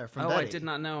right down there from Betty. I did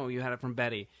not know you had it from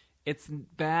Betty. It's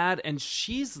bad, and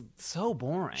she's so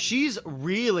boring. She's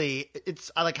really. It's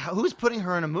like who's putting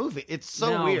her in a movie? It's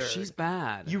so weird. She's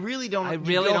bad. You really don't. I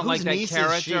really don't like that Whose niece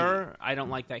is she? character. I don't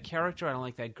like that character. I don't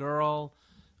like that girl.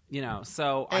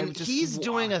 So And he's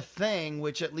doing a thing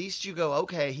which at least you go,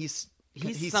 okay, he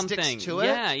something. sticks to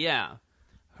it. Yeah.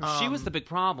 She was the big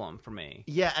problem for me.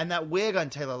 Yeah, and that wig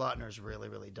on Taylor Lautner is really,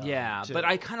 really dumb. Yeah, too. but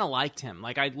I kind of liked him.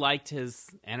 Like, I liked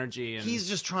his energy. And... He's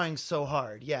just trying so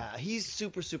hard. Yeah, he's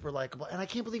super, super likable. And I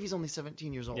can't believe he's only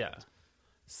 17 years old. Yeah.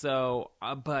 So,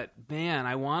 but man,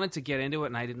 I wanted to get into it,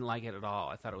 and I didn't like it at all.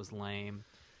 I thought it was lame.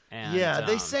 And, yeah,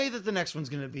 they say that the next one's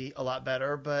going to be a lot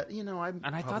better, but,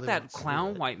 I thought that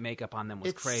clown white makeup on them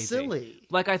was crazy. It's silly.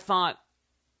 Like, I thought...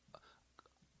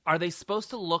 Are they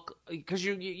supposed to look? Because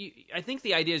I think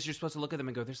the idea is you're supposed to look at them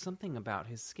and go, "There's something about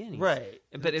his skin." Right.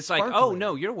 But it's like, oh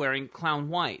no, you're wearing clown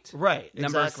white. Right.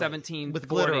 Number exactly. with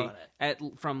glitter on it.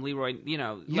 From Leroy.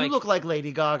 You look like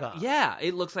Lady Gaga. Yeah,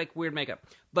 it looks like weird makeup.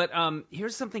 But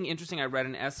here's something interesting I read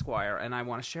in Esquire, and I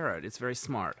want to share it. It's very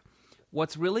smart.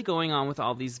 What's really going on with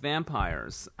all these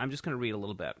vampires? I'm just going to read a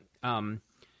little bit.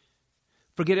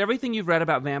 Forget everything you've read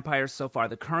about vampires so far.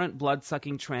 The current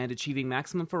blood-sucking trend achieving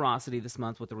maximum ferocity this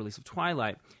month with the release of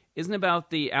Twilight isn't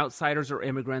about the outsiders or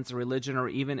immigrants or religion or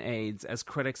even AIDS, as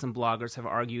critics and bloggers have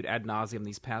argued ad nauseum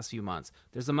these past few months.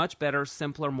 There's a much better,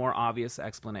 simpler, more obvious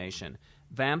explanation.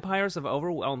 Vampires have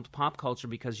overwhelmed pop culture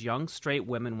because young straight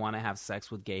women want to have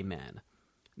sex with gay men.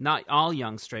 Not all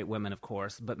young straight women, of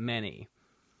course, but many.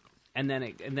 And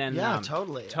then yeah,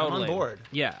 totally. I'm on board.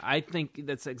 Yeah, I think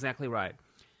that's exactly right.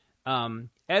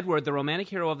 Edward, the romantic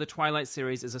hero of the Twilight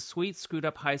series, is a sweet,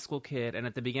 screwed-up high school kid, and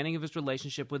at the beginning of his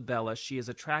relationship with Bella, she is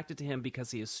attracted to him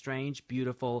because he is strange,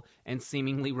 beautiful, and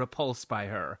seemingly repulsed by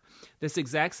her. This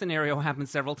exact scenario happened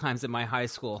several times at my high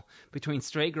school, between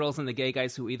straight girls and the gay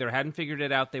guys who either hadn't figured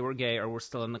it out they were gay or were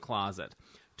still in the closet.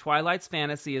 Twilight's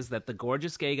fantasy is that the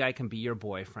gorgeous gay guy can be your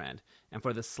boyfriend, and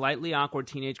for the slightly awkward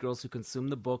teenage girls who consume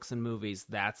the books and movies,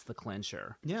 that's the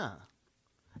clincher. Yeah.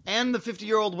 And the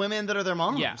 50-year-old women that are their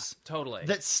moms. Yeah, totally.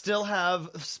 That still have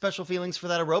special feelings for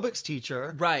that aerobics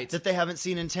teacher. Right. That they haven't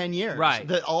seen in 10 years. Right.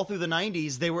 That all through the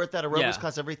 90s, they were at that aerobics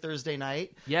class every Thursday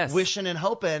night. Yes. Wishing and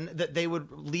hoping that they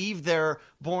would leave their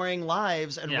boring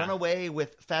lives and run away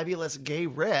with fabulous gay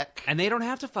Rick. And they don't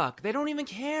have to fuck. They don't even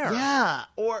care. Yeah.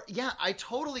 I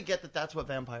totally get that that's what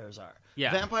vampires are.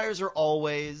 Yeah. Vampires are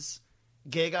always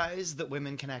gay guys that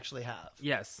women can actually have.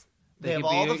 Yes. They have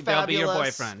all the fabulous. They'll be your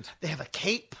boyfriend. They have a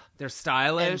cape. They're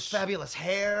stylish. And fabulous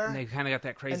hair. And they kind of got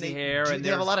that crazy and hair. They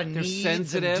have a lot of needs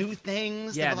sensitive. And do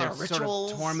things. Yeah, they have a lot of rituals.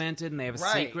 Sort of tormented and they have a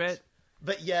secret.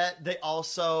 But yet they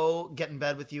also get in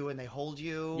bed with you and they hold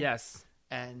you. Yes.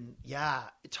 And yeah,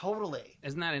 totally.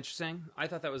 Isn't that interesting? I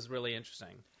thought that was really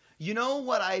interesting. You know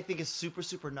what I think is super,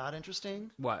 super not interesting?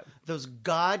 What? Those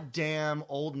goddamn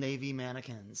Old Navy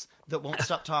mannequins that won't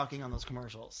stop talking on those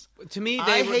commercials. To me,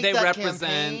 they represent.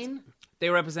 Campaign. They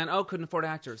represent. Oh, couldn't afford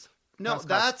actors. No,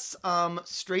 that's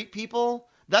straight people.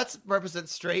 That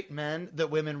represents straight men that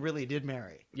women really did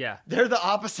marry. Yeah, they're the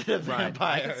opposite of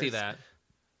vampires. I can see that.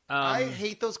 I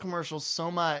hate those commercials so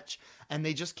much, and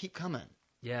they just keep coming.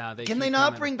 Yeah, can they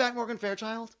not bring back Morgan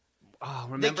Fairchild? Oh,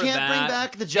 remember they can't bring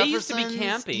back the Jeffersons. They used to be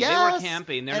campy. Yes, they were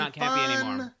campy, and they're not campy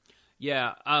anymore.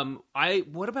 Yeah.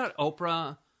 What about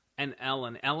Oprah and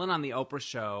Ellen? Ellen on the Oprah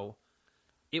show.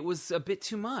 It was a bit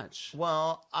too much.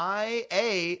 Well,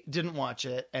 I didn't watch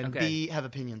it, and B have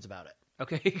opinions about it.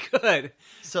 Okay, good.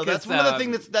 So that's one of the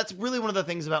things that's really one of the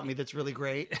things about me that's really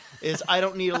great is I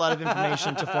don't need a lot of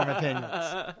information to form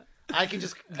opinions. I can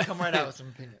just come right out with some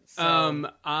opinions.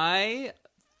 So. I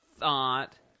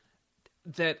thought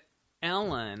that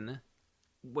Ellen,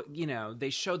 they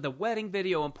showed the wedding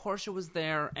video and Portia was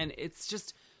there, and it's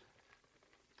just,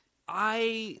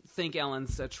 I think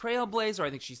Ellen's a trailblazer. I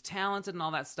think she's talented and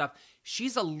all that stuff.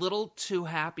 She's a little too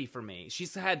happy for me.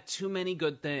 She's had too many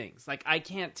good things. Like, I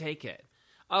can't take it.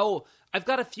 Oh, I've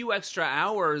got a few extra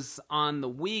hours on the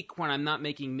week when I'm not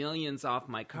making millions off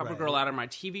my cover girl out of my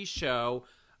TV show.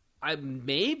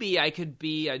 Maybe I could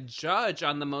be a judge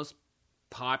on the most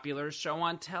popular show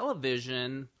on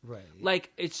television. Right.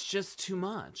 Like, it's just too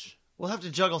much. We'll have to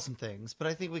juggle some things, but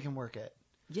I think we can work it.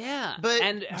 Yeah. But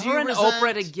and her and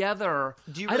Oprah together,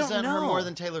 do you resent her more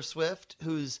than Taylor Swift,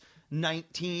 who's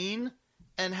 19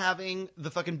 and having the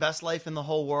fucking best life in the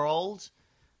whole world?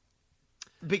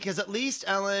 Because at least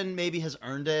Ellen maybe has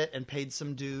earned it and paid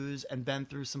some dues and been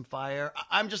through some fire.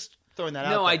 I'm just throwing that out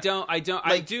there. No, I don't. Like,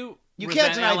 I do you resent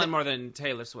can't deny Ellen more than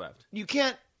Taylor Swift. You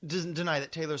can't deny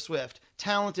that Taylor Swift,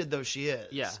 talented though she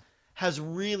is, has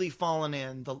really fallen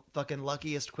in the fucking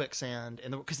luckiest quicksand in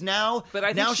the world. Because now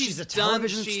she's a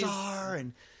television star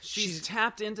and she's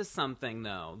tapped into something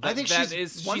though. I think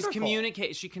she's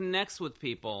communicates. She connects with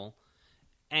people.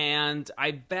 And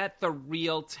I bet the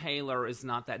real Taylor is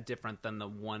not that different than the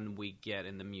one we get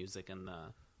in the music and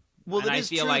Well, and it I is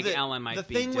feel true like that Ellen might the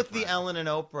be thing with the different. Ellen and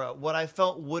Oprah, what I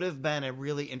felt would have been a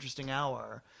really interesting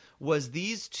hour was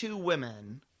these two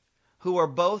women who are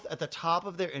both at the top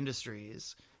of their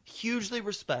industries, hugely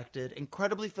respected,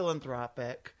 incredibly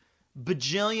philanthropic,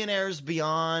 bajillionaires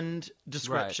beyond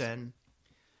description,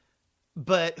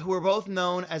 but who are both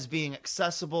known as being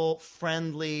accessible,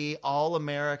 friendly,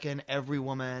 all-American, every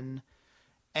woman,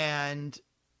 and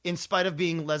in spite of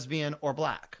being lesbian or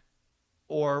black,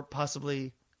 or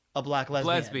possibly a black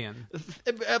lesbian.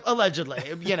 Allegedly,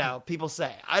 people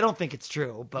say. I don't think it's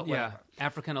true, but whatever. Yeah,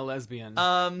 African a lesbian.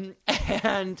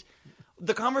 And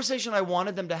the conversation I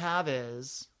wanted them to have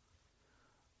is,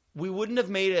 we wouldn't have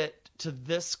made it to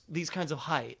these kinds of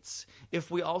heights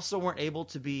if we also weren't able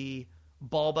to be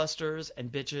ballbusters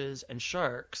and bitches and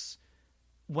sharks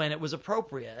when it was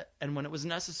appropriate and when it was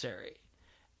necessary.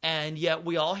 And yet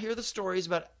we all hear the stories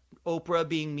about Oprah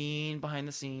being mean behind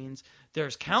the scenes.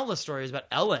 There's countless stories about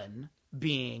Ellen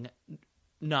being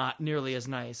not nearly as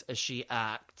nice as she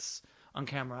acts on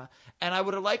camera. And I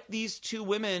would have liked these two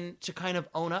women to kind of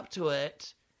own up to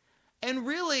it and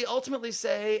really ultimately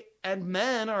say, and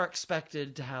men are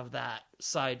expected to have that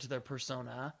side to their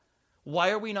persona. Why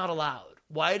are we not allowed?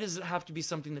 Why does it have to be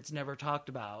something that's never talked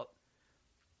about?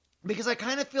 Because I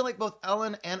kind of feel like both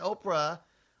Ellen and Oprah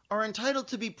are entitled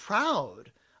to be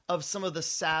proud of some of the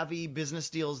savvy business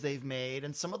deals they've made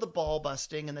and some of the ball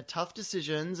busting and the tough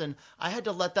decisions. And I had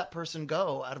to let that person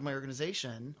go out of my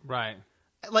organization. Right.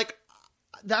 Like,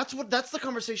 that's the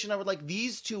conversation I would like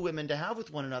these two women to have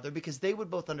with one another, because they would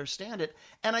both understand it.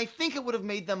 And I think it would have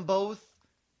made them both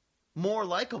more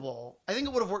likable. I think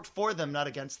it would have worked for them, not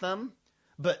against them.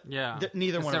 But Yeah.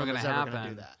 neither It's one of never them is gonna ever going to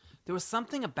happen. do that. There was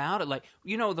something about it, like,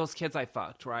 those kids I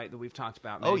fucked, right, that we've talked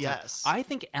about. Oh, many times? yes. I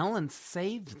think Ellen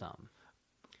saved them.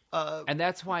 And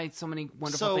that's why so many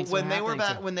wonderful So things when are they were happening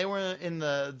back, to- when they were in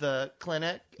the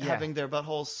clinic Yeah. having their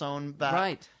buttholes sewn back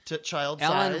Right. to child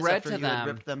Ellen size read after to you had them.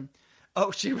 ripped them. Oh,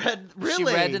 she read really. She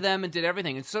read to them and did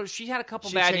everything. And so she had a couple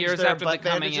She bad changed years their after the butt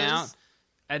coming bandages? out.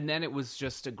 And then it was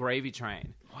just a gravy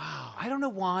train. Wow. I don't know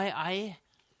why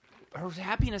her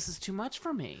happiness is too much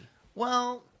for me.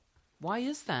 Well, Why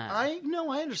is that? I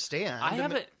understand.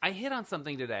 I hit on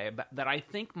something today that I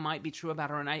think might be true about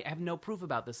her, and I have no proof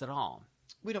about this at all.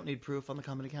 We don't need proof on the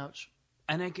comedy couch.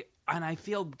 And I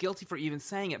feel guilty for even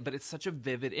saying it, but it's such a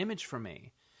vivid image for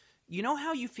me. You know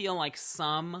how you feel like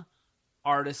some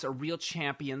artists are real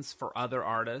champions for other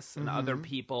artists and other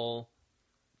people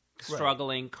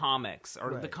struggling comics,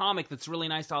 or the Right. comic that's really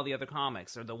nice to all the other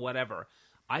comics, or the whatever.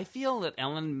 I feel that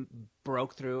Ellen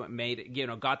broke through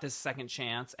and got this second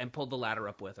chance and pulled the ladder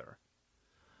up with her.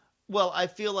 Well, I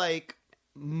feel like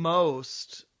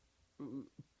most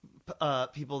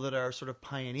people that are sort of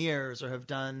pioneers or have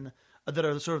done that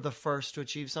are sort of the first to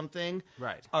achieve something,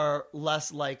 Right. are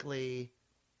less likely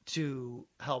to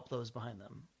help those behind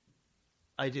them.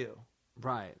 I do.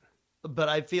 Right. But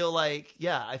I feel like,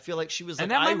 she was like,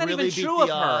 And that might I not really even beat true the of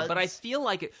her, odds. but I feel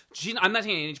like it. I'm not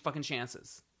taking any fucking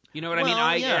chances. You know what I mean? Well,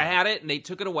 I yeah. had it, and they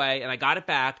took it away, and I got it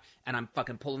back, and I'm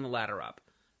fucking pulling the ladder up.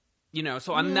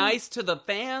 So I'm nice to the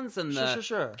fans and the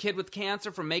Sure. kid with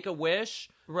cancer from Make-A-Wish.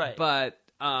 Right. But,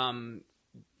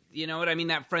 you know what I mean?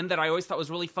 That friend that I always thought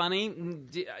was really funny,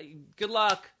 good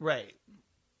luck. Right.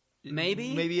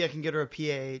 Maybe? Maybe I can get her a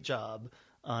PA job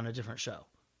on a different show.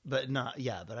 But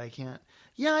I can't.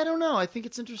 Yeah, I don't know. I think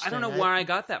it's interesting. I don't know where I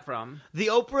got that from. The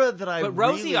Oprah that I But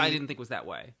Rosie, really... I didn't think was that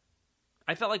way.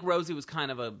 I felt like Rosie was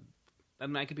kind of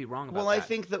I could be wrong about that. Well, I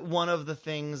think that one of the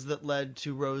things that led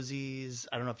to Rosie's,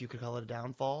 I don't know if you could call it a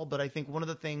downfall, but I think one of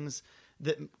the things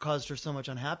that caused her so much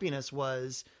unhappiness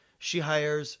was she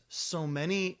hires so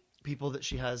many people that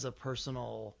she has a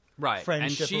personal friendship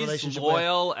and she's relationship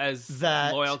loyal with, as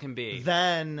that loyal can be.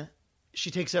 Then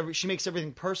she makes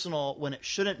everything personal when it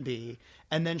shouldn't be,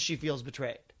 and then she feels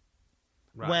betrayed.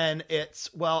 Right. When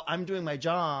it's, well, I'm doing my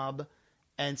job,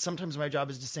 and sometimes my job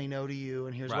is to say no to you,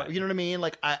 and here's Right. what, you know what I mean?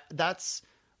 Like, that's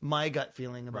my gut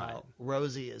feeling about Right.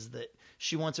 Rosie, is that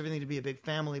she wants everything to be a big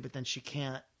family, but then she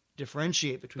can't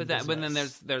differentiate between But then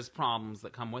business. there's problems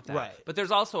that come with that. Right. But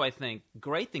there's also, I think,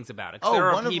 great things about it. 'Cause Oh, there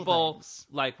are wonderful people things.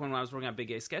 like when I was working on Big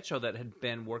Gay Sketch Show that had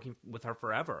been working with her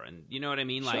forever, and you know what I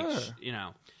mean. Like, Sure.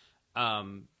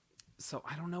 So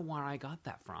I don't know where I got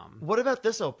that from. What about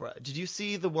this Oprah? Did you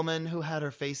see the woman who had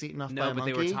her face eaten off by No, a but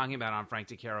monkey? they were talking about it on Frank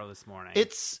DiCaro this morning.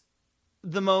 It's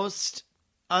the most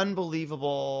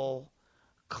unbelievable,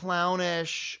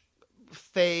 clownish,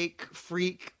 fake,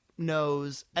 freak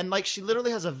nose. And like, she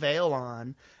literally has a veil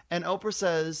on. And Oprah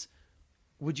says,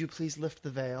 "Would you please lift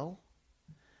the veil?"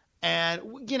 And,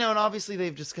 and obviously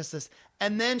they've discussed this.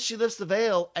 And then she lifts the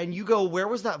veil and you go, where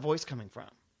was that voice coming from?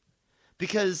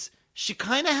 because she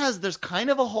kind of has, there's kind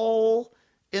of a hole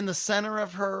in the center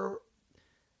of her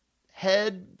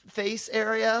head face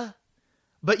area,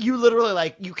 but you literally,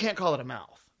 like, you can't call it a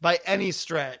mouth by any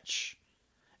stretch.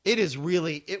 It is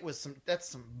really, that's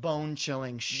some bone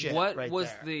chilling shit. What right was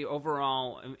there. the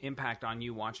overall impact on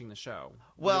you watching the show?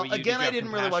 Well, Did again, you I have didn't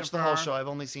really compassion watch the for whole her? show. I've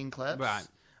only seen clips. Right.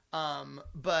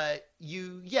 But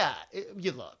you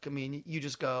look. I mean, you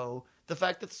just go, the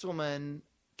fact that this woman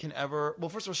can ever, well,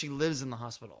 first of all, she lives in the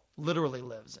hospital, literally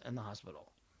lives in the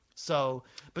hospital. So,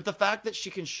 but the fact that she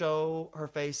can show her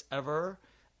face ever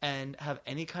and have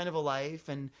any kind of a life,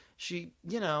 and she,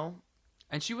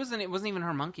 And she wasn't. It wasn't even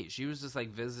her monkey. She was just like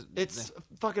it's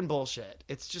fucking bullshit.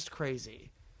 It's just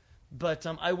crazy. But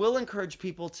I will encourage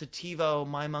people to TiVo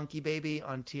My Monkey Baby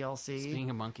on TLC. Speaking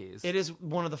of monkeys, It is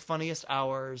one of the funniest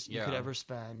hours you Yeah. could ever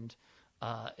spend.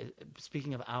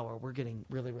 Speaking of hour, we're getting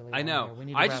really, really long I know. here. We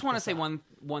need I wrap just want to this say up.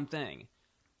 one thing.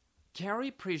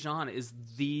 Carrie Prejean is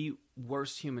the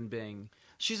worst human being.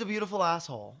 She's a beautiful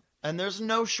asshole. And there's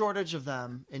no shortage of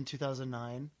them in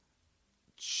 2009.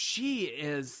 She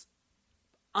is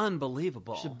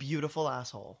unbelievable. She's a beautiful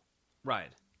asshole. Right.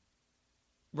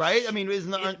 Right? I mean,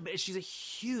 isn't that... She's a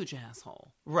huge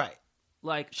asshole. Right.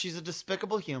 Like, She's a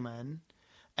despicable human.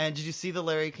 And did you see the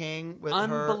Larry King with her?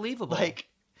 Unbelievable. Like,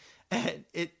 and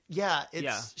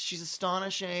she's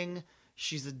astonishing.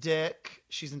 She's a dick.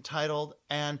 She's entitled.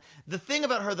 And the thing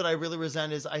about her that I really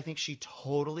resent is I think she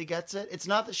totally gets it. It's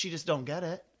not that she just don't get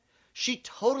it. She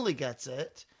totally gets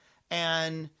it.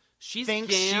 And she's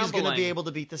thinks she's going to gambling. be able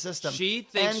to beat the system. She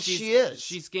thinks and she's, she is.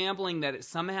 She's gambling that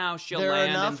somehow she'll There are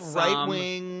land enough in some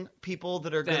right-wing people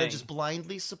that are going to thing. just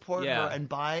blindly support Yeah. her and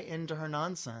buy into her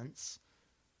nonsense.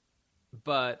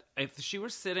 But if she were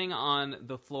sitting on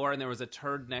the floor and there was a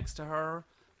turd next to her,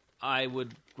 I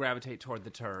would gravitate toward the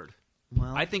turd.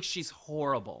 Well, I think she's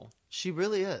horrible. she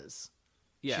really is.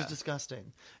 Yeah. She's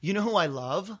disgusting. You know who I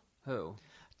love? Who?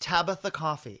 Tabitha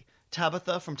Coffee.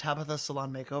 Tabitha from Tabitha's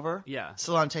Salon Makeover. Yeah.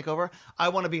 Salon Takeover. I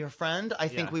want to be her friend. I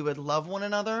think Yeah. we would love one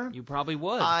another. You probably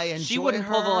would. I She enjoy wouldn't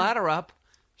pull the her. ladder up.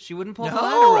 She wouldn't pull the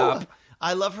No! ladder up.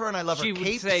 I love her and I love She her would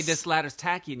capes. say this ladder's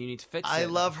tacky and you need to fix I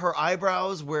it. love her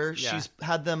eyebrows where Yeah. she's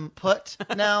had them put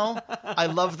now. I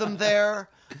love them there.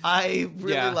 I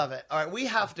really Yeah. love it. All right, we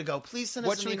have to go. Please send us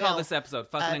What an should we email. call this episode?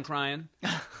 Fucking at- and crying?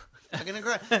 Fucking and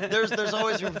crying. There's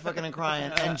always room for fucking and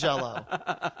crying and Jello.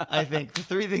 I think the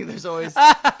three things there's always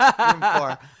room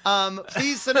for.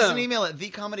 Please send us an email at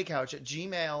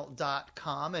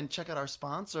thecomedicouch@gmail.com and check out our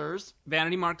sponsors.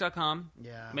 VanityMark.com.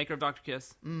 Yeah. Maker of Dr.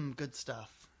 Kiss. Good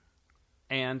stuff.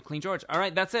 And Clean George. All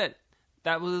right, that's it.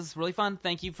 That was really fun.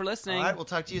 Thank you for listening. All right, we'll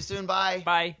talk to you soon. Bye.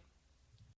 Bye.